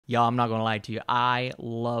Y'all, I'm not going to lie to you. I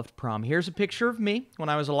loved Prom. Here's a picture of me when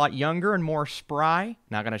I was a lot younger and more spry.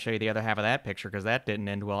 Not going to show you the other half of that picture because that didn't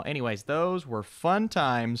end well. Anyways, those were fun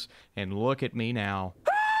times, and look at me now.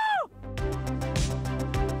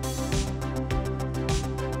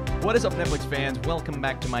 What is up, Netflix fans? Welcome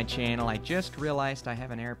back to my channel. I just realized I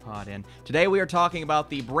have an AirPod in. Today we are talking about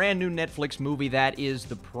the brand new Netflix movie that is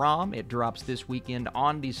The Prom. It drops this weekend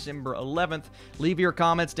on December 11th. Leave your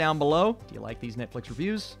comments down below. Do you like these Netflix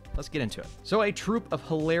reviews? Let's get into it. So a troupe of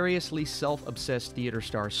hilariously self-obsessed theater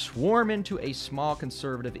stars swarm into a small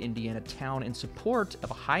conservative Indiana town in support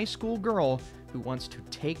of a high school girl who wants to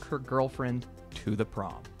take her girlfriend to the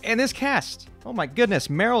prom. And this cast, oh my goodness,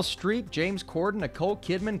 Meryl Streep, James Corden, Nicole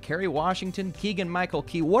Kidman, Kerry Washington, Keegan-Michael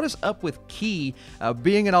Key. What is up with Key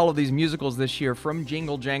being in all of these musicals this year, from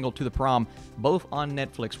Jingle Jangle to The Prom, both on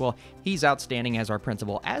Netflix? Well, he's outstanding as our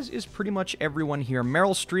principal, as is pretty much everyone here.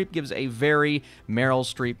 Meryl Streep gives a very Meryl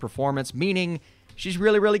Streep performance, meaning she's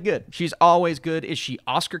really, really good. She's always good. Is she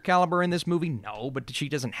Oscar caliber in this movie? No, but she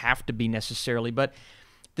doesn't have to be necessarily. But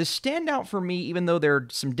the standout for me, even though there are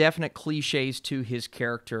some definite cliches to his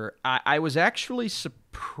character, I was actually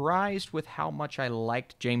surprised with how much I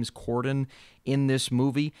liked James Corden in this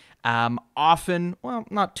movie. Often, well,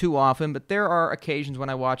 not too often, but there are occasions when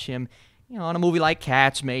I watch him, on a movie like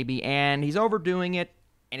Cats maybe, and he's overdoing it,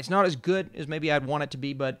 and it's not as good as maybe I'd want it to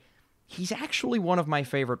be, but he's actually one of my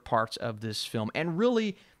favorite parts of this film, and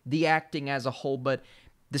really the acting as a whole. But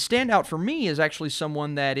the standout for me is actually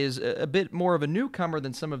someone that is a bit more of a newcomer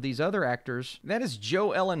than some of these other actors. That is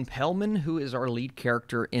Jo Ellen Pellman, who is our lead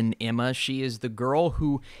character in Emma. She is the girl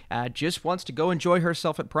who just wants to go enjoy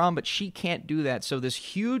herself at prom, but she can't do that. So this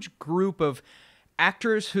huge group of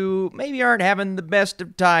actors who maybe aren't having the best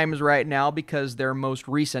of times right now because their most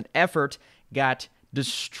recent effort got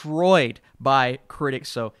destroyed by critics.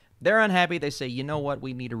 So they're unhappy. They say, you know what?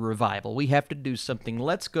 We need a revival. We have to do something.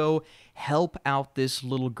 Let's go help out this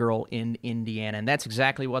little girl in Indiana. And that's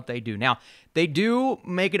exactly what they do. Now, they do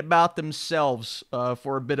make it about themselves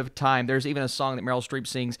for a bit of time. There's even a song that Meryl Streep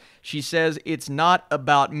sings. She says, it's not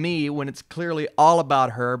about me, when it's clearly all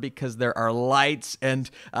about her, because there are lights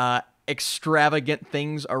and extravagant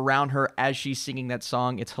things around her as she's singing that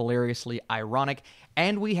song. It's hilariously ironic.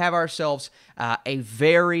 And we have ourselves a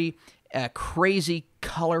very crazy,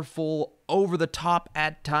 colorful, over-the-top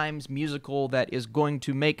at times musical that is going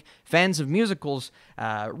to make fans of musicals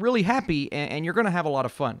really happy, and you're going to have a lot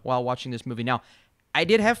of fun while watching this movie. Now, I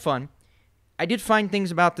did have fun. I did find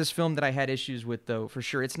things about this film that I had issues with, though, for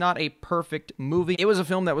sure. It's not a perfect movie. It was a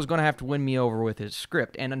film that was going to have to win me over with its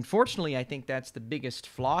script, and unfortunately, I think that's the biggest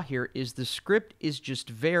flaw here, is the script is just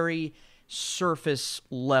very surface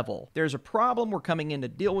level. There's a problem. We're coming in to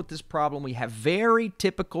deal with this problem. We have very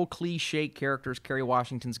typical cliche characters. Kerry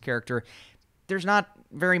Washington's character, there's not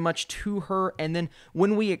very much to her. And then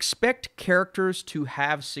when we expect characters to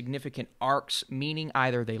have significant arcs, meaning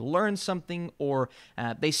either they learn something or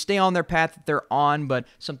they stay on their path that they're on, but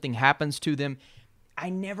something happens to them, I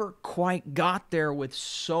never quite got there with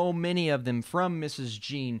so many of them, from Mrs.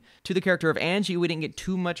 Jean to the character of Angie. We didn't get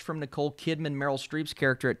too much from Nicole Kidman, Meryl Streep's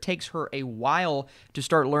character. It takes her a while to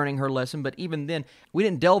start learning her lesson, but even then, we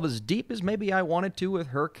didn't delve as deep as maybe I wanted to with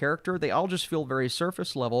her character. They all just feel very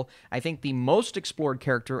surface level. I think the most explored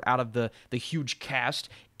character out of the huge cast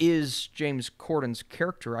is James Corden's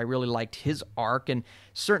character. I really liked his arc and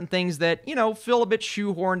certain things that, feel a bit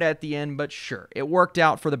shoehorned at the end, but sure, it worked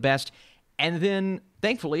out for the best. And then,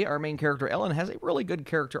 thankfully, our main character, Ellen, has a really good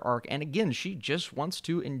character arc. And again, she just wants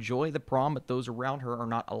to enjoy the prom, but those around her are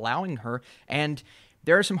not allowing her. And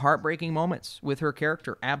there are some heartbreaking moments with her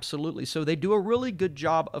character, absolutely. So they do a really good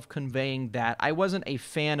job of conveying that. I wasn't a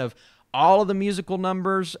fan of all of the musical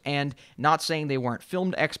numbers, and not saying they weren't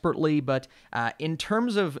filmed expertly, but in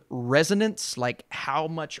terms of resonance, like how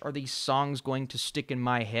much are these songs going to stick in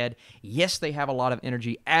my head? Yes, they have a lot of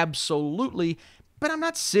energy, absolutely, but I'm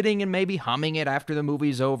not sitting and maybe humming it after the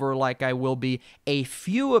movie's over like I will be. A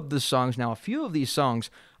few of these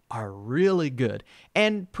songs are really good.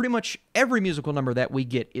 And pretty much every musical number that we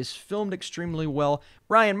get is filmed extremely well.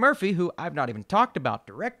 Ryan Murphy, who I've not even talked about,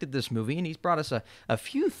 directed this movie, and he's brought us a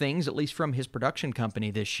few things, at least from his production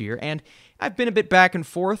company this year, and I've been a bit back and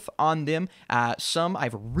forth on them. Some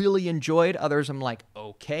I've really enjoyed, others I'm like,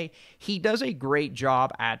 okay. He does a great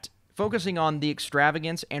job at focusing on the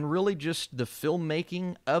extravagance and really just the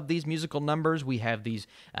filmmaking of these musical numbers. We have these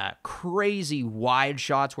crazy wide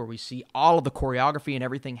shots where we see all of the choreography and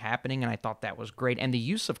everything happening, and I thought that was great. And the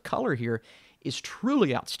use of color here is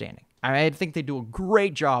truly outstanding. I think they do a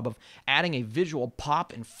great job of adding a visual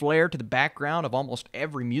pop and flair to the background of almost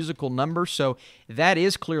every musical number, so that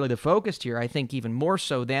is clearly the focus here, I think even more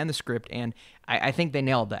so than the script, and I think they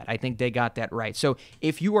nailed that. I think they got that right. So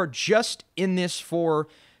if you are just in this for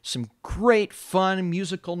some great, fun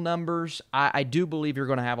musical numbers, I do believe you're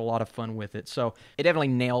going to have a lot of fun with it. So it definitely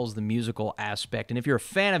nails the musical aspect. And if you're a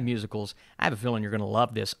fan of musicals, I have a feeling you're going to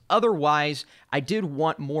love this. Otherwise, I did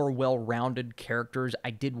want more well-rounded characters. I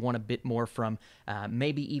did want a bit more from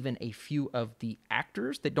maybe even a few of the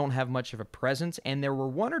actors that don't have much of a presence. And there were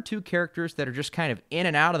one or two characters that are just kind of in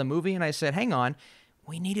and out of the movie. And I said, hang on,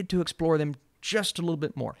 we needed to explore them just a little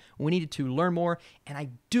bit more. We needed to learn more, and I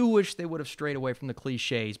do wish they would have strayed away from the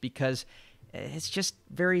cliches because it's just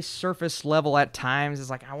very surface level at times.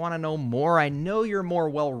 It's like, I want to know more. I know you're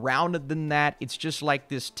more well-rounded than that. It's just like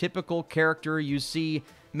this typical character you see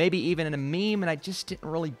maybe even in a meme, and I just didn't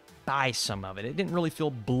really buy some of it. It didn't really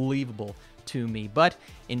feel believable to me. But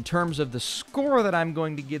in terms of the score that I'm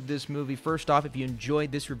going to give this movie, first off, if you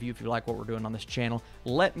enjoyed this review, if you like what we're doing on this channel,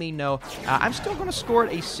 let me know. I'm still going to score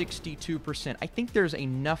it a 62%. I think there's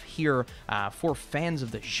enough here for fans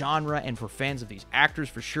of the genre and for fans of these actors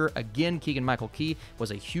for sure. Again, Keegan-Michael Key was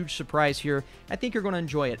a huge surprise here. I think you're going to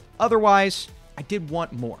enjoy it. Otherwise, I did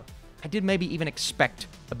want more. I did maybe even expect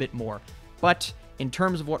a bit more. But in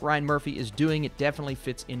terms of what Ryan Murphy is doing, it definitely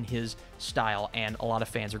fits in his style, and a lot of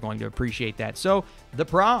fans are going to appreciate that. So, The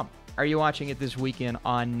Prom. Are you watching it this weekend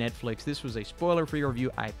on Netflix? This was a spoiler-free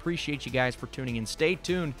review. I appreciate you guys for tuning in. Stay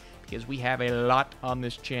tuned, because we have a lot on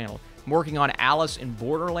this channel. I'm working on Alice in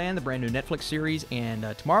Borderland, the brand new Netflix series, and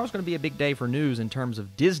tomorrow's going to be a big day for news in terms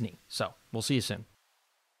of Disney. So, we'll see you soon.